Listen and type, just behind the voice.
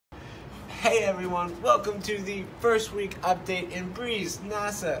Hey everyone, welcome to the first week update in Bree's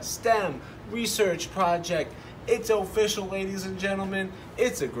NASA STEM research project. It's official, ladies and gentlemen.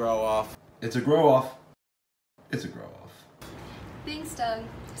 It's a grow off. It's a grow off. It's a grow off. Thanks, Doug.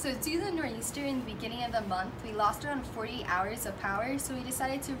 So due to the nor'easter in the beginning of the month, we lost around 48 hours of power, so we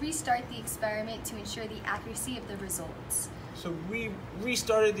decided to restart the experiment to ensure the accuracy of the results. So we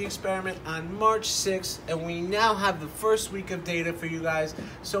restarted the experiment on March 6th, and we now have the first week of data for you guys.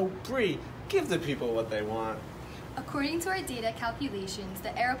 So Bree, give the people what they want. According to our data calculations, the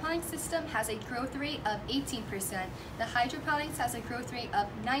aeroponics system has a growth rate of 18%, the hydroponics has a growth rate of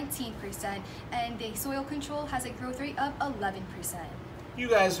 19%, and the soil control has a growth rate of 11%. You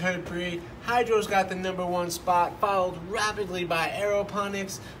guys heard Bree. Hydro's got the #1 spot, followed rapidly by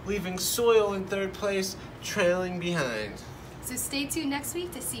aeroponics, leaving soil in third place, trailing behind. So stay tuned next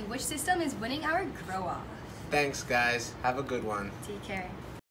week to see which system is winning our grow-off. Thanks guys, have a good one. Take care.